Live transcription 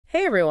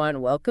Hey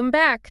everyone, welcome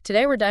back.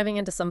 Today we're diving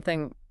into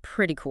something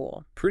pretty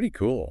cool. Pretty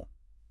cool.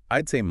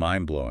 I'd say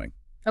mind-blowing.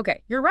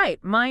 Okay, you're right,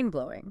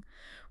 mind-blowing.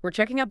 We're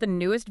checking out the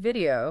newest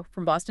video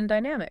from Boston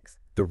Dynamics.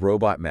 The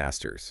robot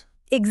masters.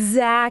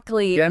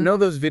 Exactly. Yeah, know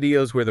those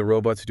videos where the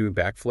robots are doing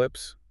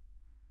backflips?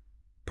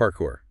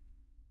 Parkour.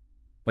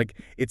 Like,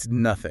 it's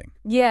nothing.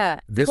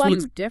 Yeah, This quite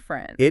one's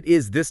different. It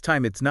is this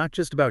time. It's not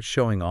just about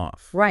showing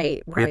off.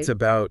 Right. It's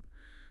about...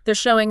 They're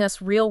showing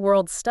us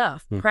real-world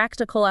stuff,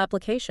 practical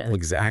applications.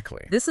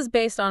 Exactly. This is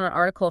based on an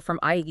article from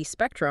IE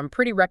Spectrum,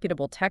 pretty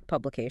reputable tech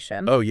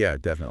publication. Oh, yeah,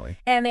 definitely.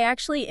 And they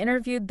actually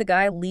interviewed the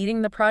guy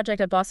leading the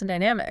project at Boston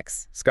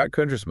Dynamics. Scott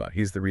Kundersma,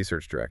 he's the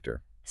research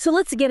director. So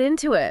let's get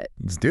into it.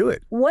 Let's do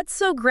it. What's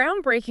so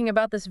groundbreaking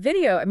about this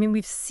video? I mean,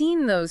 we've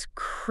seen those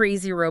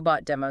crazy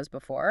robot demos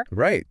before.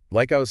 Right.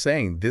 Like I was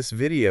saying, this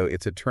video,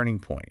 it's a turning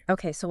point.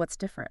 Okay, so what's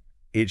different?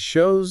 It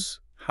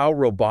shows how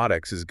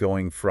robotics is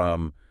going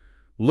from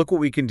look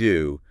what we can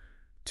do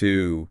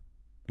to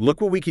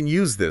look what we can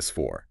use this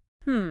for.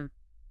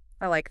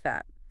 I like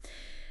that.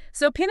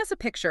 So paint us a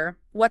picture.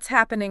 What's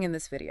happening in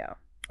this video?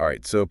 All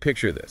right, so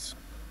picture this.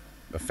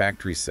 A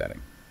factory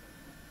setting.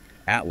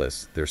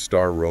 Atlas, their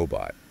star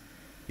robot,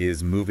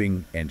 is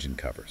moving engine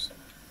covers.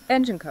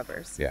 Engine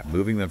covers. Yeah,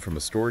 moving them from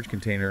a storage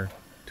container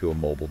to a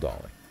mobile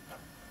dolly.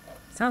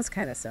 Sounds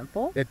kind of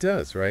simple. It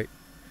does, right?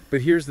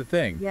 But here's the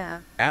thing.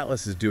 Yeah.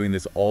 Atlas is doing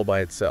this all by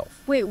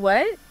itself. Wait,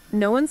 what?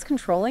 No one's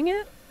controlling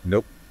it?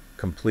 Nope,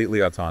 completely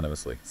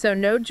autonomously. So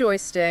no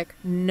joystick,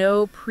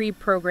 no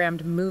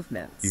pre-programmed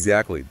movements.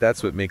 Exactly.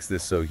 That's what makes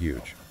this so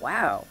huge.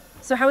 Wow.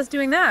 So how is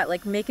doing that?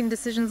 Like making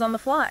decisions on the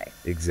fly?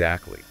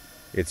 Exactly.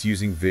 It's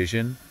using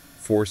vision,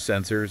 force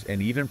sensors,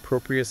 and even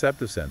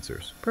proprioceptive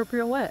sensors.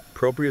 Proprio what?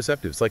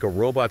 Proprioceptive. It's like a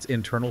robot's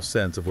internal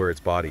sense of where its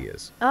body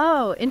is.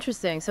 Oh,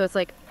 interesting. So it's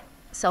like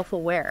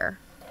self-aware.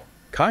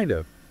 Kind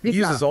of. It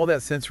Yeah. uses all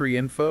that sensory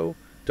info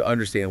to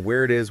understand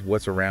where it is,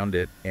 what's around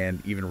it,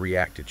 and even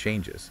react to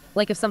changes.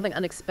 Like if something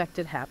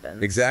unexpected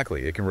happens.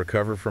 Exactly. It can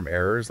recover from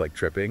errors like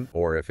tripping,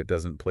 or if it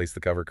doesn't place the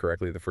cover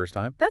correctly the first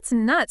time. That's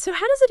nuts. So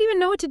how does it even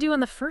know what to do in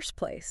the first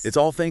place? It's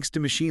all thanks to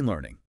machine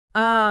learning.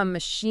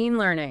 Machine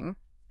learning.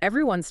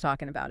 Everyone's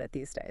talking about it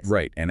these days.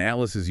 Right, and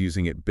Atlas is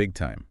using it big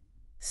time.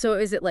 So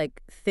is it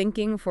like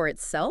thinking for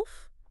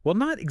itself? Well,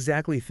 not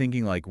exactly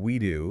thinking like we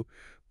do,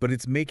 but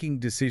it's making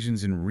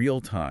decisions in real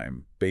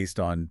time based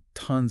on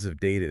tons of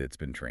data it's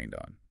been trained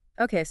on.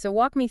 Okay, so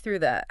walk me through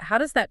that. How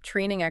does that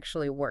training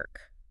actually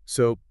work?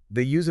 So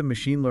they use a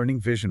machine learning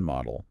vision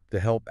model to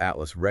help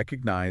Atlas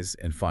recognize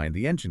and find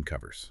the engine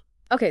covers.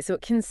 Okay, so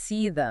it can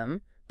see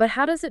them, but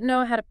how does it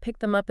know how to pick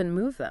them up and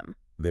move them?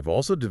 They've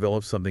also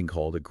developed something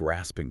called a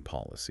grasping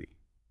policy.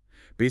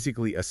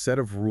 Basically, a set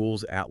of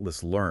rules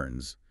Atlas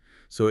learns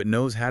so it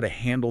knows how to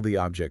handle the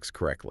objects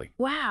correctly.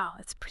 Wow,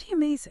 it's pretty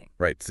amazing.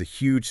 Right, it's a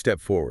huge step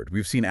forward.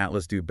 We've seen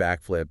Atlas do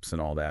backflips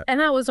and all that. And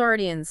that was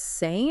already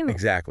insane?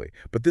 Exactly.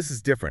 But this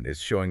is different. It's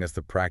showing us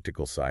the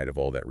practical side of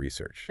all that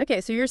research. Okay,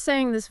 so you're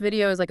saying this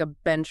video is like a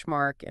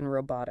benchmark in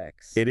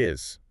robotics. It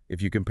is.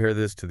 If you compare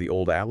this to the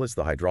old Atlas,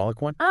 the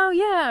hydraulic one, Oh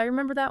yeah, I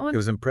remember that one. it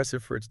was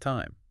impressive for its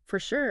time. For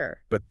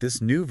sure. But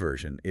this new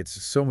version, it's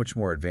so much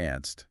more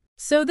advanced.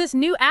 So this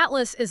new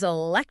Atlas is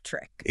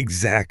electric.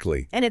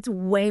 Exactly. And it's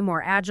way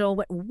more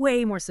agile,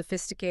 way more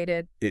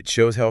sophisticated. It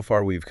shows how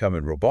far we've come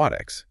in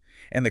robotics.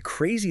 And the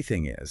crazy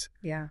thing is,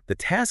 Yeah. the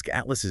task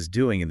Atlas is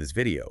doing in this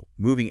video,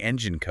 moving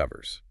engine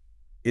covers,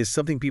 is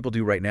something people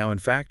do right now in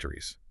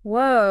factories.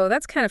 Whoa,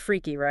 that's kind of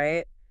freaky,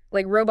 right?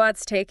 Like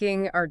robots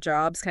taking our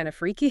jobs kind of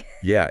freaky?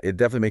 Yeah, it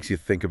definitely makes you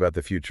think about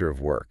the future of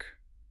work.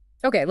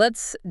 Okay,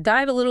 let's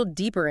dive a little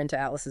deeper into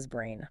Atlas's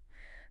brain.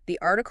 The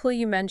article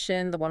you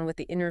mentioned, the one with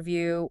the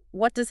interview,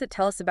 what does it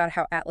tell us about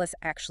how Atlas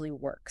actually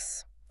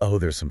works? Oh,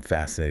 there's some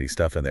fascinating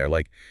stuff in there.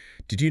 Like,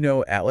 did you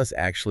know Atlas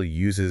actually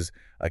uses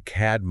a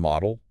CAD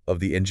model of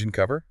the engine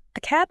cover? A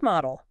CAD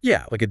model.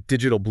 Yeah, like a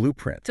digital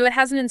blueprint. So it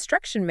has an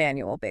instruction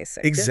manual,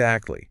 basically.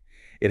 Exactly.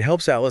 It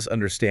helps Atlas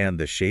understand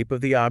the shape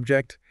of the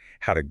object,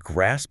 how to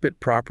grasp it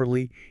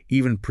properly,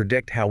 even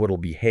predict how it'll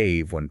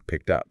behave when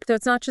picked up. So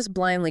it's not just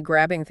blindly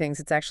grabbing things,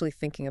 it's actually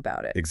thinking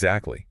about it.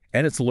 Exactly.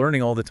 And it's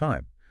learning all the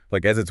time.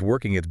 Like, as it's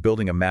working, it's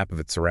building a map of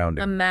its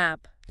surroundings. A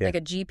map, Yeah. like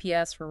a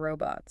GPS for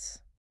robots.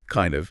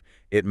 Kind of.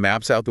 It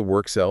maps out the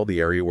work cell,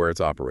 the area where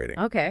it's operating.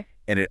 Okay.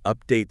 And it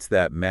updates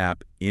that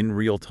map in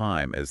real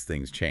time as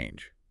things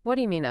change. What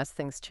do you mean as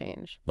things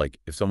change? Like,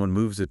 if someone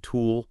moves a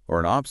tool or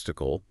an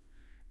obstacle,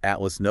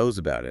 Atlas knows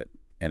about it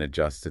and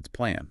adjusts its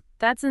plan.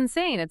 That's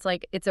insane. It's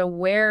like it's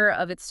aware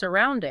of its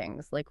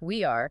surroundings, like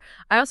we are.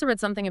 I also read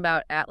something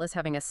about Atlas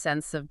having a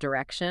sense of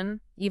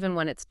direction, even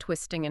when it's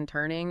twisting and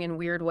turning in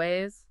weird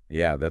ways.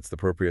 Yeah, that's the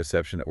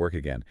proprioception at work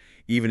again.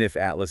 Even if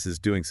Atlas is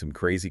doing some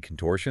crazy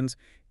contortions,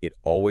 it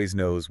always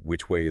knows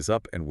which way is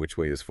up and which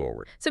way is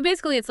forward. So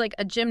basically, it's like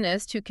a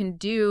gymnast who can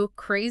do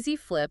crazy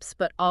flips,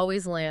 but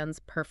always lands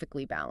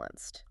perfectly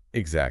balanced.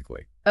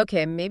 Exactly.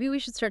 Okay, maybe we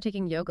should start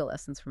taking yoga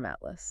lessons from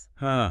Atlas.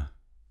 Huh.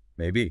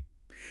 Maybe.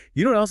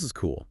 You know what else is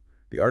cool?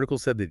 The article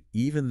said that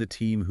even the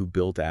team who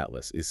built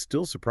Atlas is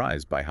still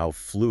surprised by how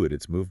fluid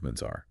its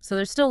movements are. So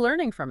they're still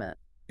learning from it.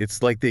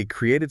 It's like they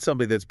created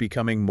something that's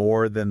becoming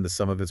more than the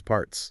sum of its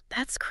parts.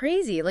 That's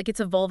crazy. Like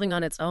it's evolving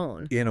on its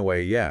own. In a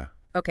way, yeah.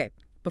 Okay,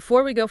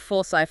 before we go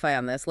full sci-fi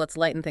on this, let's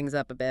lighten things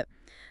up a bit.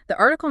 The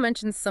article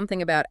mentions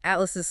something about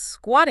Atlas's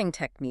squatting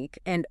technique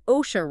and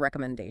OSHA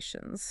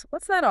recommendations.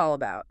 What's that all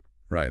about?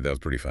 Right, that was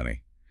pretty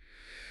funny.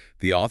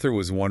 The author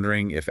was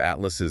wondering if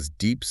Atlas's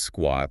deep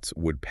squats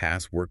would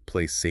pass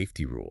workplace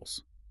safety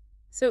rules.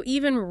 So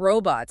even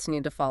robots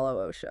need to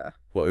follow OSHA.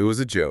 Well, it was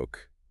a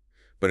joke,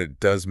 but it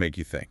does make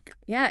you think.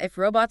 Yeah, if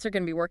robots are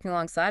going to be working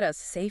alongside us,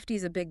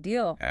 safety's a big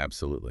deal.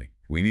 Absolutely.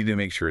 We need to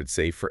make sure it's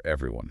safe for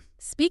everyone.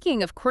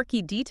 Speaking of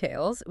quirky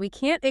details, we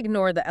can't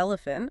ignore the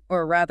elephant,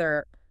 or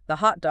rather, the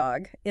hot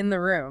dog, in the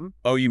room.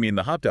 Oh, you mean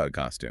the hot dog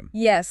costume?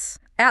 Yes,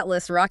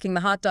 Atlas rocking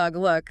the hot dog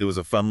look. It was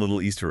a fun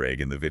little Easter egg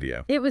in the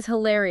video. It was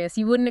hilarious.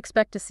 You wouldn't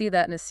expect to see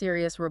that in a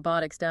serious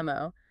robotics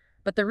demo.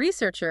 But the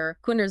researcher,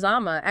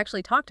 Kunderzama,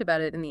 actually talked about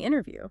it in the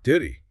interview.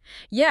 Did he?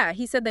 Yeah,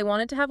 he said they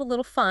wanted to have a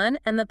little fun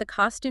and that the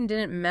costume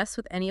didn't mess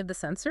with any of the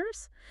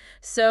sensors.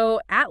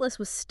 So Atlas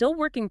was still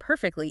working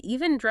perfectly,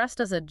 even dressed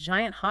as a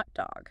giant hot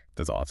dog.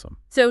 That's awesome.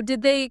 So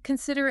did they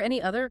consider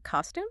any other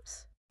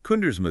costumes?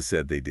 Kundersma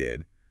said they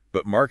did,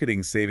 but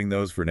marketing's saving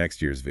those for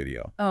next year's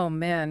video. Oh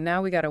man,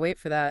 now we gotta wait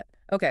for that.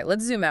 Okay,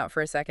 let's zoom out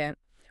for a second.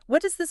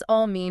 What does this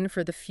all mean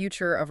for the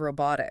future of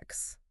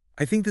robotics?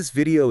 I think this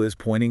video is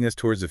pointing us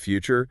towards a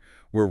future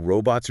where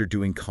robots are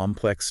doing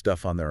complex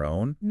stuff on their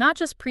own. Not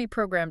just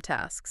pre-programmed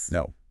tasks.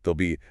 No, they'll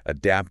be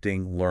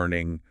adapting,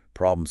 learning,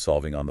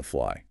 problem-solving on the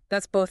fly.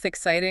 That's both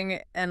exciting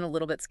and a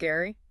little bit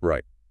scary.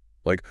 Right.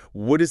 Like,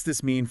 what does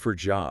this mean for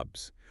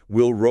jobs?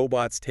 Will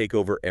robots take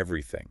over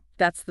everything?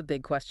 That's the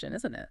big question,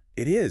 isn't it?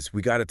 It is.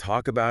 We got to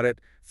talk about it,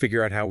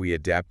 figure out how we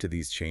adapt to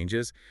these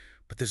changes.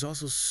 But there's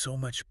also so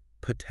much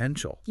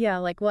potential. Yeah,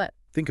 like what?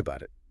 Think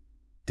about it.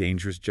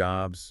 Dangerous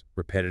jobs,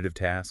 repetitive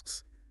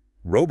tasks.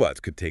 Robots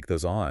could take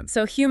those on.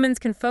 So humans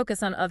can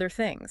focus on other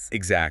things.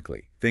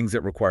 Exactly. Things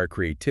that require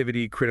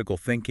creativity, critical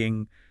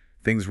thinking,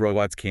 things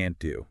robots can't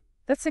do.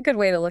 That's a good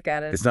way to look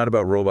at it. It's not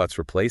about robots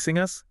replacing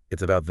us.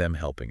 It's about them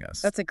helping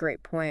us. That's a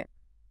great point.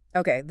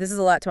 Okay, this is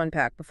a lot to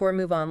unpack. Before we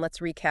move on, let's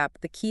recap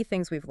the key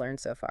things we've learned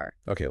so far.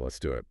 Okay, let's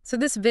do it. So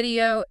this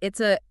video, it's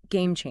a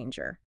game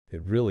changer.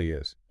 It really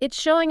is. It's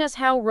showing us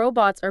how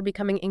robots are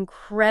becoming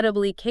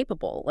incredibly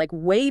capable, like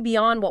way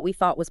beyond what we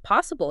thought was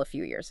possible a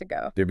few years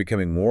ago. They're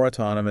becoming more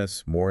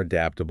autonomous, more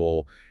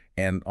adaptable,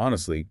 and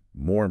honestly,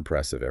 more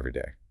impressive every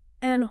day.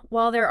 And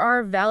while there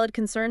are valid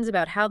concerns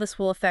about how this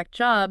will affect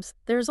jobs,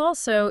 there's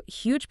also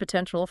huge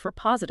potential for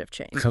positive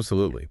change.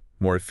 Absolutely.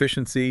 More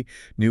efficiency,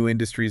 new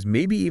industries,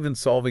 maybe even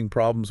solving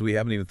problems we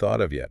haven't even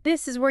thought of yet.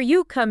 This is where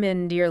you come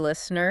in, dear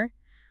listener.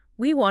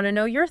 We want to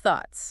know your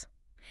thoughts.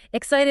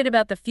 Excited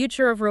about the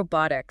future of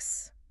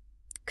robotics.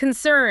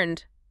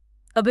 Concerned.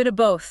 A bit of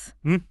both.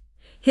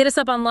 Hit us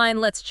up online,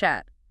 let's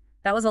chat.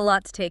 That was a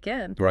lot to take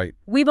in. Right.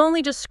 We've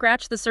only just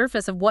scratched the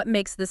surface of what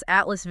makes this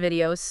Atlas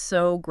video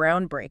so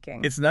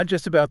groundbreaking. It's not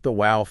just about the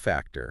wow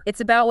factor.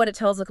 It's about what it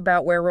tells us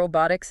about where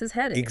robotics is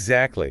headed.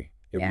 Exactly.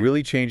 It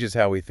really changes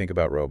how we think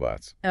about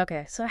robots.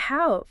 Okay, so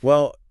how?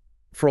 Well,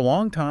 for a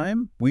long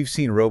time, we've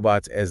seen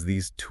robots as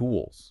these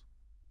tools,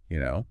 you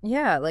know?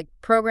 Yeah, like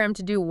programmed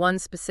to do one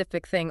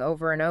specific thing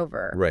over and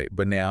over. Right.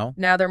 But now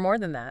Now they're more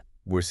than that.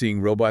 we're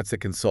seeing robots that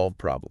can solve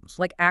problems.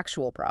 Like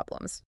actual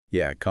problems.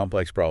 Yeah,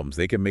 complex problems.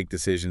 They can make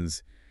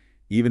decisions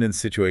even in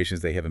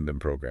situations they haven't been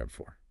programmed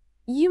for.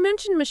 You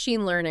mentioned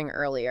machine learning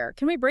earlier.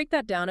 Can we break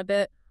that down a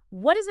bit?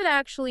 What does it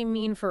actually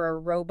mean for a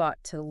robot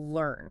to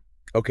learn?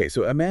 Okay,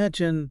 so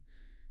imagine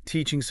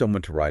teaching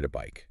someone to ride a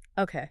bike.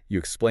 Okay. You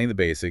explain the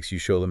basics, you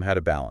show them how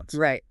to balance.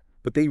 Right.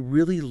 But they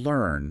really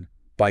learn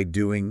by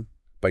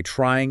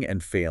trying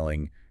and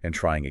failing and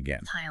trying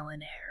again. Trial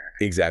and error.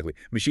 Exactly.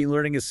 Machine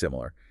learning is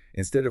similar.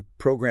 Instead of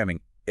programming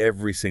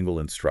every single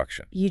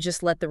instruction, You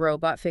just let the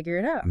robot figure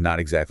it out. not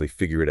exactly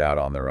figure it out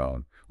on their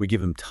own, we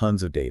give them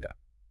tons of data.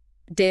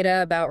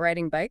 Data about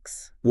riding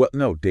bikes? Well,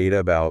 no, data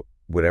about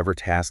whatever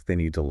task they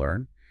need to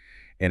learn.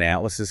 In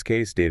Atlas's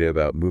case, data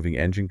about moving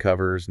engine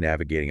covers,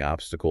 navigating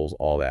obstacles,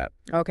 all that.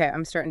 Okay,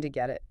 I'm starting to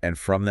get it. And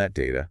from that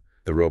data,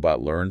 the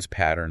robot learns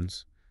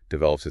patterns,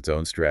 develops its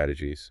own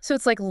strategies. So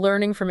it's like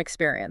learning from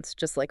experience,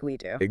 just like we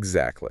do.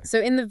 Exactly. So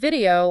in the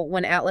video,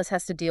 when Atlas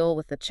has to deal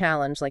with a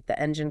challenge like the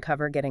engine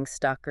cover getting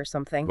stuck or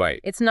something,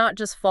 Right. it's not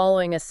just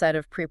following a set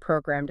of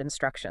pre-programmed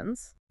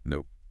instructions.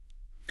 Nope.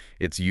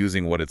 It's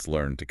using what it's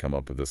learned to come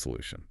up with a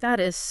solution. That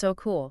is so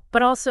cool,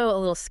 but also a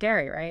little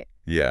scary, right?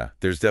 Yeah,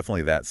 there's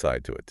definitely that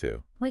side to it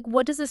too. Like,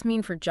 what does this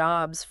mean for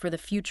jobs, for the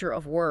future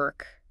of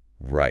work?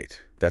 Right.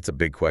 That's a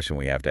big question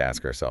we have to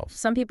ask ourselves.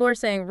 Some people are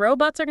saying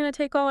robots are going to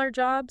take all our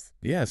jobs,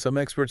 Yeah, some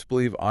experts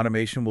believe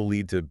automation will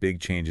lead to big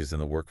changes in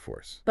the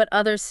workforce. but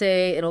others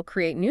say it'll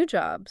create new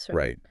jobs.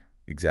 Right.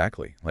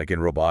 Exactly. Like in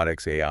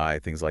robotics, AI,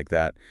 things like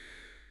that.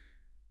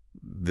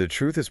 The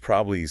truth is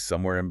probably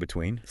somewhere in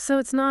between. So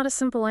it's not a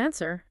simple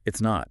answer.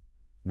 It's not.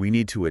 We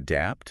need to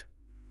adapt,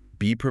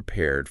 be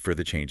prepared for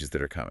the changes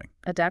that are coming.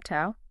 Adapt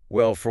how?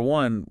 Well, for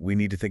one, we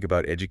need to think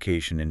about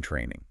education and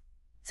training.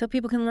 So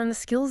people can learn the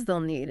skills they'll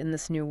need in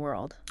this new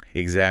world.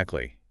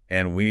 Exactly.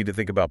 And we need to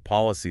think about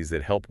policies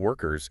that help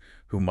workers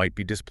who might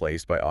be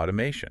displaced by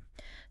automation.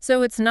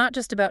 So it's not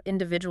just about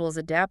individuals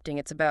adapting,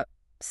 it's about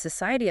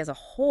society as a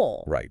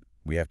whole. Right.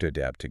 We have to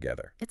adapt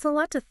together. It's a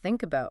lot to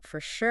think about, for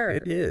sure.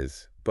 It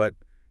is. But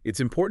it's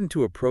important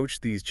to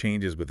approach these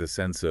changes with a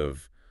sense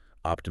of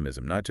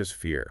optimism, not just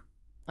fear.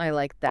 I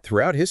like that.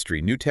 Throughout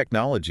history, new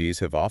technologies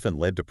have often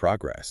led to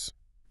progress.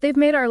 They've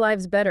made our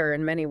lives better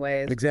in many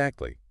ways.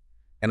 Exactly.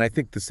 And I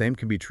think the same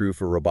can be true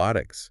for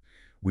robotics.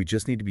 We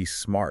just need to be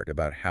smart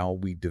about how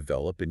we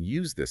develop and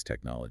use this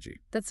technology.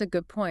 That's a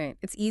good point.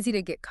 It's easy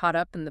to get caught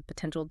up in the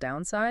potential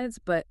downsides,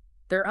 but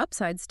there are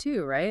upsides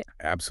too, right?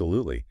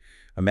 Absolutely.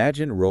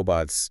 Imagine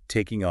robots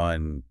taking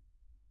on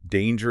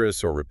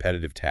dangerous or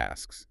repetitive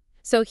tasks.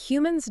 So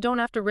humans don't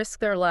have to risk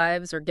their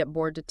lives or get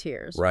bored to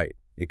tears. Right.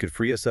 It could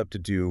free us up to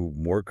do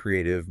more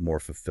creative, more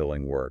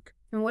fulfilling work.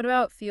 And what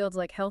about fields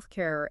like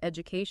healthcare or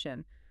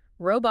education?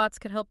 Robots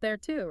could help there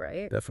too,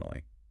 right?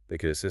 Definitely. They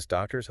could assist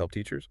doctors, help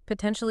teachers.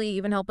 Potentially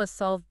even help us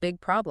solve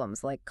big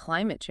problems like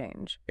climate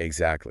change.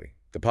 Exactly.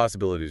 The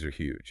possibilities are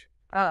huge.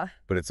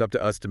 But It's up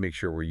to us to make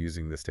sure we're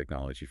using this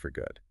technology for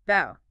good.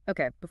 wow.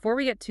 Okay, before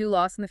we get too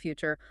lost in the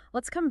future,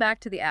 let's come back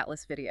to the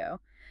Atlas video.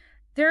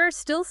 There are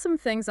still some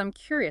things I'm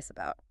curious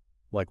about.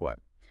 Like what?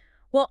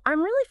 Well,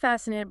 I'm really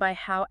fascinated by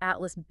how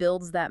Atlas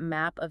builds that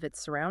map of its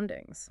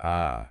surroundings.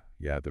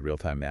 Yeah, the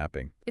real-time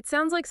mapping. It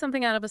sounds like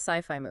something out of a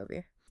sci-fi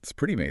movie. It's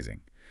pretty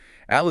amazing.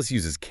 Atlas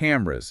uses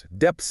cameras,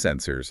 depth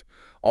sensors,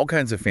 all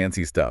kinds of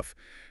fancy stuff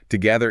to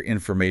gather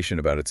information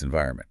about its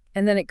environment.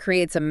 And then it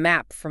creates a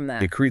map from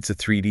that. It creates a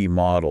 3D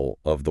model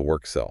of the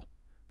work cell,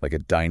 like a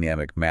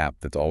dynamic map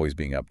that's always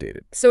being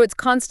updated. So it's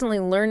constantly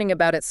learning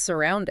about its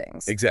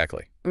surroundings.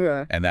 Exactly.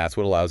 Yeah. And that's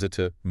what allows it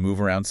to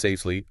move around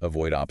safely,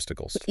 avoid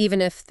obstacles.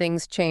 Even if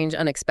things change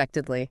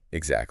unexpectedly.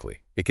 Exactly.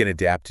 It can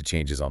adapt to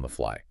changes on the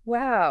fly.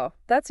 Wow,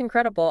 that's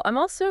incredible. I'm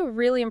also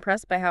really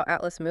impressed by how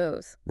Atlas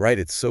moves. Right,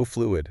 it's so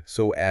fluid,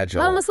 so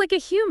agile. Almost like a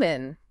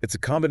human. It's a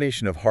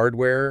combination of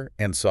hardware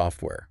and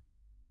software.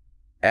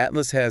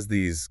 Atlas has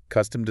these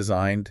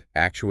custom-designed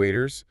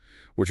actuators,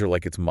 which are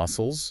like its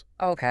muscles,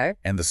 Okay.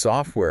 and the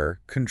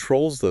software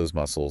controls those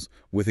muscles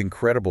with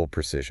incredible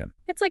precision.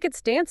 It's like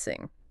it's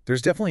dancing.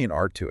 There's definitely an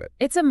art to it.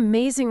 It's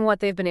amazing what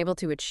they've been able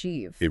to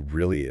achieve. It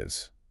really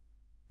is.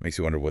 Makes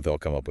you wonder what they'll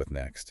come up with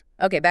next.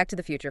 Okay, back to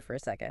the future for a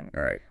second.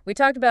 All right. We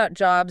talked about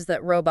jobs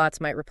that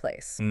robots might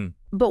replace.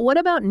 But what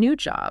about new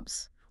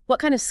jobs? What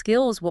kind of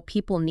skills will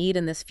people need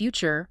in this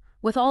future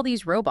with all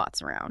these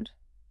robots around?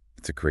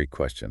 It's a great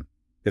question.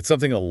 It's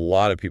something a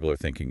lot of people are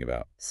thinking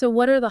about. So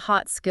what are the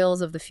hot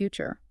skills of the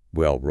future?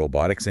 Well,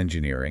 robotics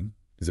engineering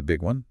is a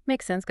big one,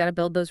 Makes sense, gotta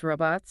build those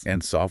robots.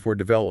 and software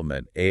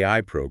development,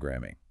 AI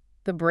programming.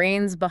 The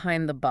brains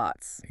behind the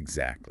bots.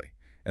 Exactly.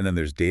 And then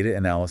there's data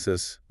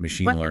analysis,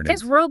 machine learning.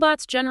 Because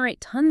robots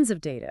generate tons of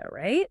data,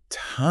 right?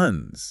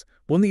 Tons.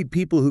 We'll need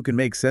people who can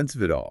make sense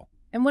of it all.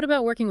 And what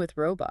about working with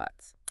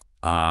robots?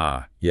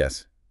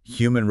 Yes.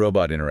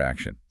 Human-robot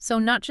interaction. So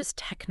not just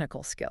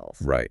technical skills.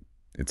 Right.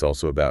 It's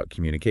also about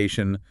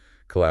communication,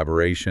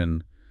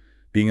 collaboration,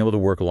 being able to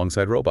work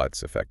alongside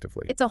robots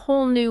effectively. It's a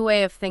whole new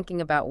way of thinking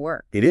about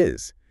work. It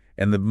is.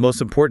 And the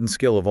most important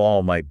skill of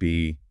all might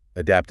be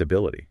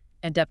adaptability.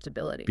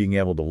 Adaptability. Being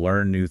able to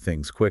learn new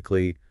things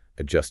quickly,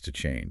 adjust to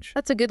change.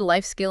 That's a good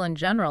life skill in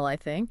general, I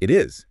think. It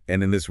is.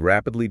 And in this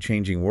rapidly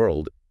changing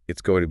world,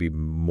 it's going to be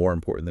more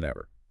important than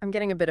ever. I'm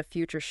getting a bit of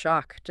future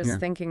shock just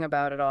thinking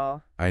about it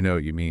all. I know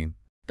what you mean.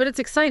 But it's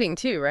exciting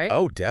too, right?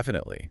 Oh,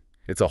 definitely.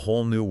 It's a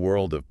whole new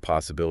world of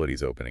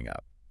possibilities opening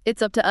up.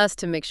 It's up to us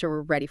to make sure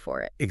we're ready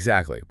for it.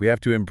 Exactly. We have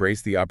to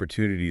embrace the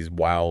opportunities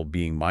while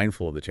being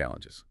mindful of the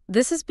challenges.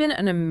 This has been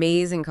an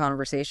amazing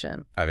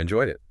conversation. I've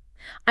enjoyed it.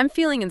 I'm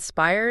feeling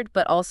inspired,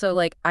 but also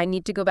like I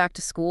need to go back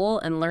to school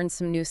and learn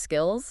some new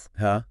skills.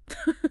 Huh?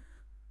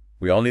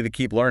 We all need to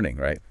keep learning,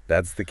 right?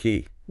 That's the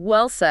key.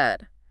 Well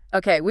said.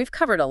 Okay, we've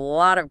covered a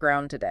lot of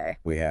ground today.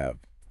 We have.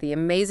 The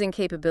amazing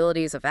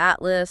capabilities of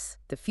Atlas,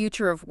 the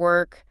future of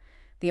work,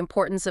 the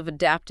importance of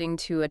adapting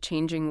to a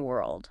changing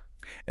world.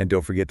 And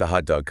don't forget the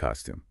hot dog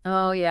costume.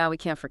 Oh, yeah, we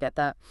can't forget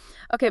that.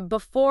 Okay,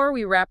 before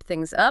we wrap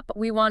things up,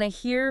 we want to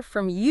hear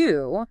from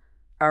you,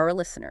 our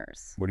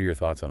listeners. What are your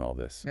thoughts on all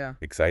this? Yeah.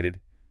 Excited?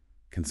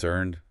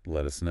 Concerned?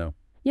 Let us know.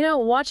 You know,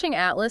 watching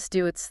Atlas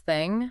do its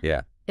thing,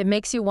 Yeah. it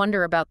makes you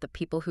wonder about the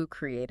people who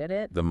created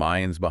it. The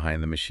minds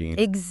behind the machine.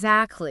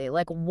 Exactly.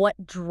 Like,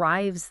 what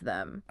drives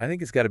them? I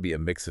think it's got to be a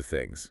mix of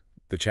things.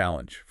 The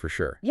challenge, for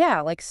sure.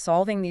 Yeah, like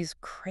solving these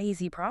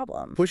crazy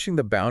problems. Pushing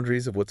the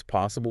boundaries of what's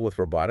possible with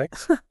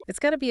robotics? It's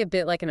got to be a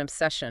bit like an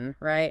obsession,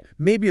 right?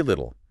 Maybe a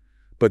little.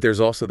 But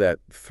there's also that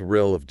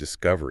thrill of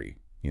discovery,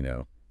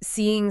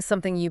 Seeing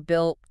something you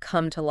built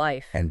come to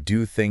life. and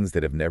do things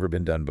that have never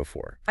been done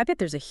before. I bet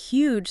there's a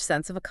huge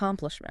sense of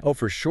accomplishment. Oh,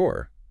 for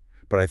sure.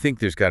 But I think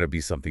there's got to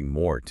be something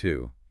more,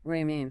 too. What do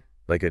you mean?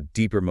 Like a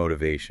deeper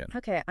motivation.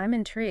 Okay, I'm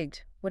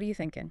intrigued. What are you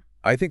thinking?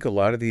 I think a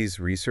lot of these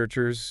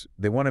researchers,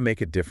 they want to make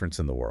a difference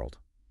in the world.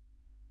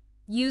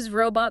 Use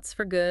robots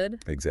for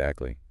good.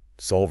 Exactly.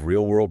 Solve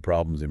real-world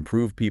problems,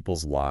 improve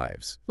people's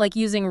lives. Like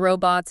using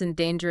robots in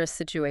dangerous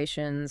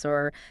situations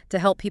or to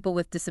help people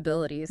with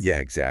disabilities. Yeah,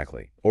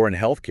 exactly. Or in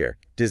healthcare,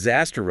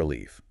 disaster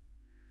relief.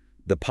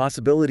 The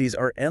possibilities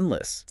are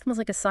endless. It's almost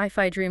like a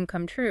sci-fi dream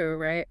come true,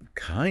 right?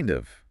 Kind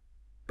of.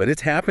 But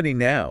it's happening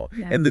now.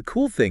 Yeah. And the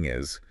cool thing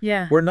is,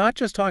 Yeah. we're not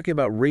just talking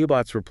about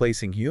robots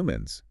replacing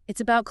humans.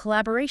 It's about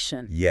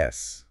collaboration.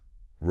 Yes.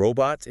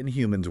 Robots and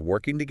humans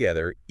working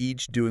together,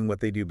 each doing what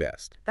they do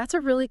best. That's a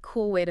really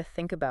cool way to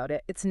think about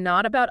it. It's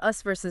not about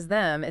us versus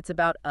them. It's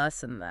about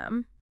us and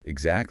them.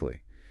 Exactly.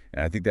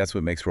 And I think that's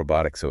what makes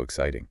robotics so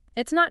exciting.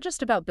 It's not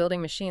just about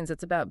building machines.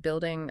 It's about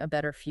building a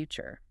better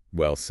future.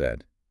 Well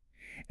said.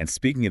 And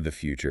speaking of the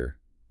future,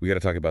 we got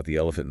to talk about the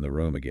elephant in the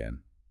room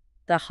again.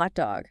 The hot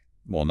dog.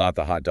 Well, not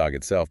the hot dog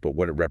itself, but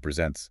what it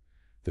represents.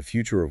 The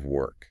future of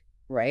work.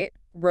 Right?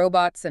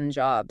 Robots and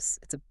jobs.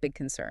 It's a big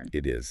concern.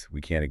 It is. We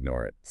can't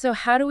ignore it. So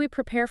how do we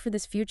prepare for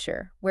this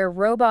future, where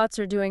robots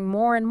are doing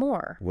more and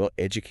more? Well,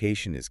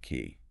 education is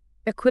key.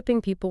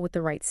 Equipping people with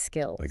the right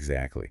skills.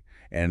 Exactly.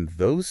 And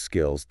those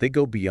skills, they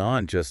go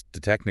beyond just the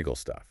technical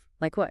stuff.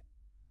 Like what?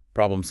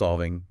 Problem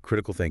solving,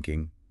 critical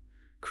thinking,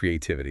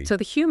 creativity. So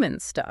the human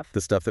stuff.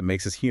 The stuff that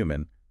makes us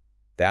human,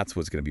 that's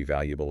what's going to be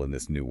valuable in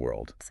this new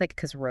world. It's like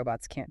because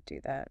robots can't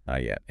do that.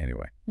 Not yet,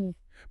 anyway. Hmm.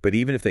 But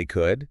even if they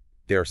could,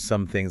 there are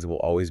some things that will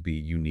always be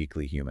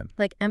uniquely human.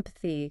 Like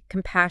empathy,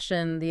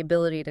 compassion, the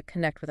ability to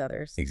connect with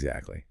others.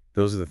 Exactly.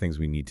 Those are the things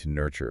we need to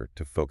nurture,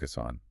 to focus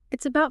on.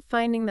 It's about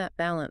finding that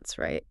balance,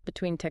 right,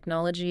 between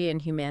technology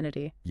and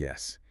humanity.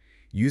 Yes.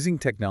 Using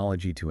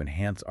technology to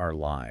enhance our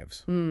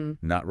lives,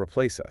 not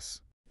replace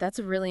us. That's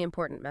a really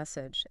important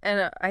message.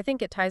 And I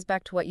think it ties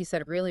back to what you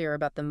said earlier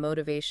about the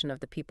motivation of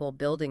the people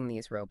building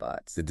these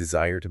robots. The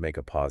desire to make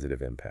a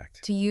positive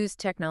impact. To use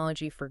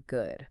technology for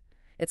good.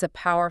 It's a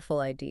powerful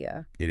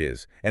idea. It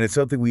is. And it's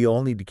something we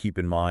all need to keep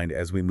in mind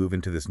as we move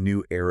into this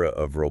new era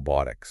of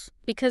robotics.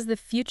 Because the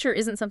future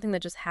isn't something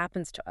that just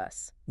happens to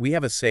us. We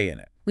have a say in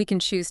it. We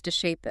can choose to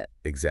shape it.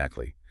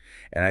 Exactly.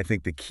 And I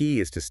think the key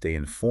is to stay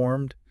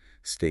informed,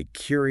 stay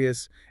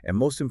curious, and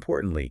most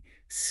importantly,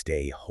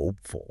 stay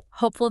hopeful.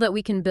 Hopeful that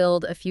we can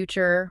build a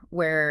future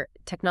where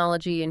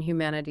technology and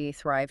humanity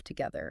thrive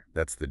together.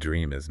 That's the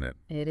dream, isn't it?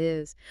 It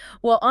is.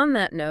 Well, on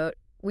that note,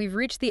 we've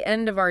reached the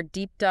end of our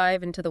deep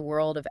dive into the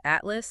world of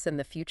Atlas and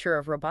the future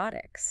of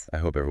robotics. I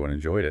hope everyone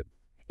enjoyed it.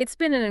 It's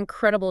been an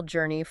incredible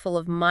journey full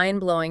of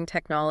mind-blowing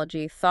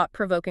technology,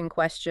 thought-provoking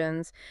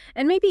questions,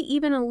 and maybe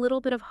even a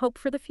little bit of hope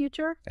for the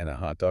future. And a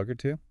hot dog or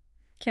two?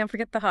 Can't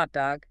forget the hot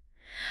dog.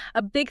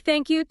 A big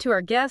thank you to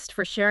our guest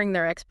for sharing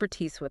their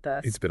expertise with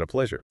us. It's been a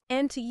pleasure.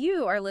 And to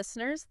you, our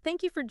listeners,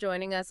 thank you for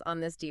joining us on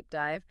this deep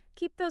dive.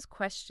 Keep those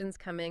questions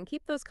coming,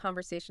 keep those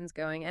conversations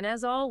going, and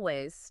as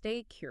always,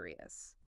 stay curious.